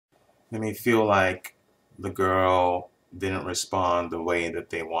They may feel like the girl didn't respond the way that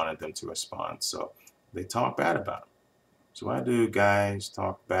they wanted them to respond, so they talk bad about them. So why do guys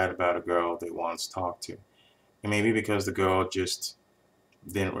talk bad about a girl they once talked to? It may be because the girl just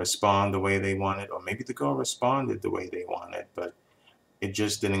didn't respond the way they wanted, or maybe the girl responded the way they wanted, but it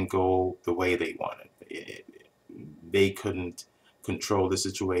just didn't go the way they wanted. They couldn't control the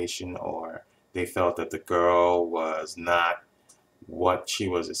situation, or they felt that the girl was not what she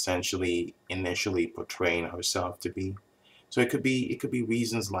was essentially initially portraying herself to be. So it could be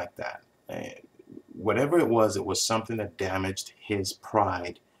reasons like that. Whatever it was something that damaged his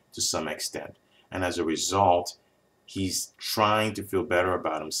pride to some extent, and as a result, he's trying to feel better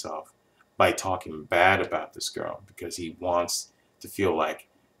about himself by talking bad about this girl because he wants to feel like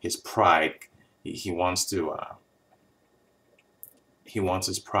his pride. He wants to. He wants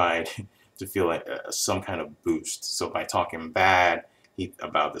his pride to feel like some kind of boost. So by talking bad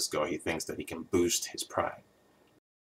about this girl, he thinks that he can boost his pride.